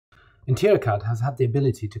InteriorCAD has had the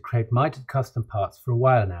ability to create mitered custom parts for a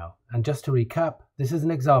while now, and just to recap, this is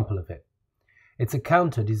an example of it. It's a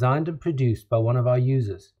counter designed and produced by one of our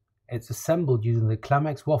users. It's assembled using the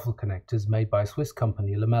Clamex waffle connectors made by Swiss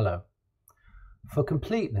company Lamello. For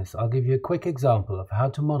completeness, I'll give you a quick example of how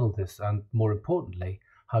to model this and, more importantly,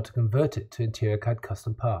 how to convert it to InteriorCAD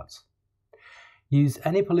custom parts. Use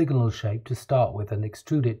any polygonal shape to start with and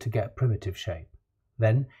extrude it to get a primitive shape.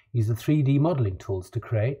 Then use the 3D modeling tools to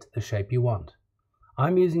create the shape you want.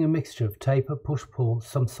 I'm using a mixture of taper, push-pull,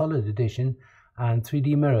 some solid addition and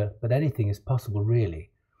 3D mirror, but anything is possible really.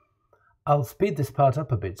 I'll speed this part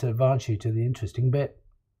up a bit to advance you to the interesting bit.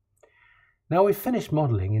 Now we've finished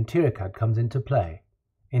modeling, InteriorCAD comes into play.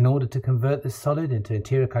 In order to convert this solid into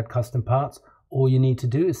InteriorCAD custom parts, all you need to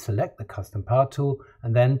do is select the custom part tool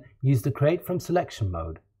and then use the create from selection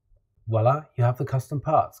mode. Voila, you have the custom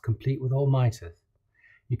parts complete with all mitres.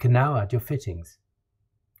 You can now add your fittings.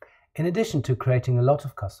 In addition to creating a lot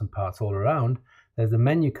of custom parts all around, there's a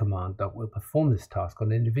menu command that will perform this task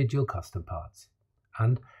on individual custom parts.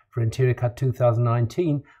 And for InteriorCAD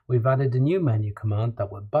 2019, we've added a new menu command that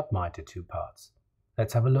will butt-miter two parts.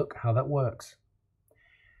 Let's have a look how that works.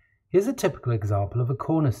 Here's a typical example of a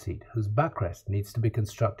corner seat whose backrest needs to be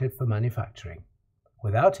constructed for manufacturing.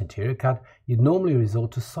 Without InteriorCAD, you'd normally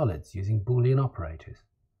resort to solids using Boolean operators.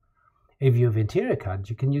 If you have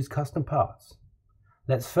InteriorCAD, you can use custom parts.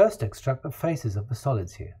 Let's first extract the faces of the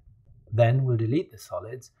solids here. Then we'll delete the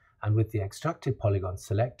solids and with the extracted polygons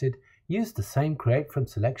selected, use the same create from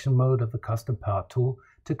selection mode of the custom part tool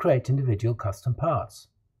to create individual custom parts.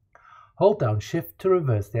 Hold down Shift to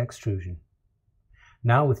reverse the extrusion.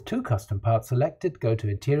 Now with two custom parts selected, go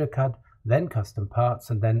to InteriorCAD, then custom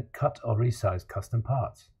parts and then cut or resize custom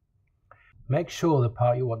parts. Make sure the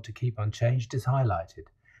part you want to keep unchanged is highlighted.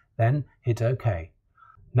 Then hit OK.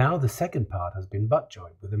 Now the second part has been butt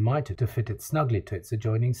joined with a mitre to fit it snugly to its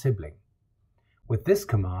adjoining sibling. With this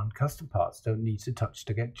command, custom parts don't need to touch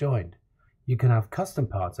to get joined. You can have custom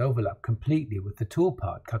parts overlap completely with the tool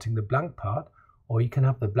part cutting the blank part, or you can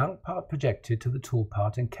have the blank part projected to the tool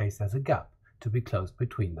part in case there's a gap to be closed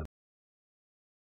between them.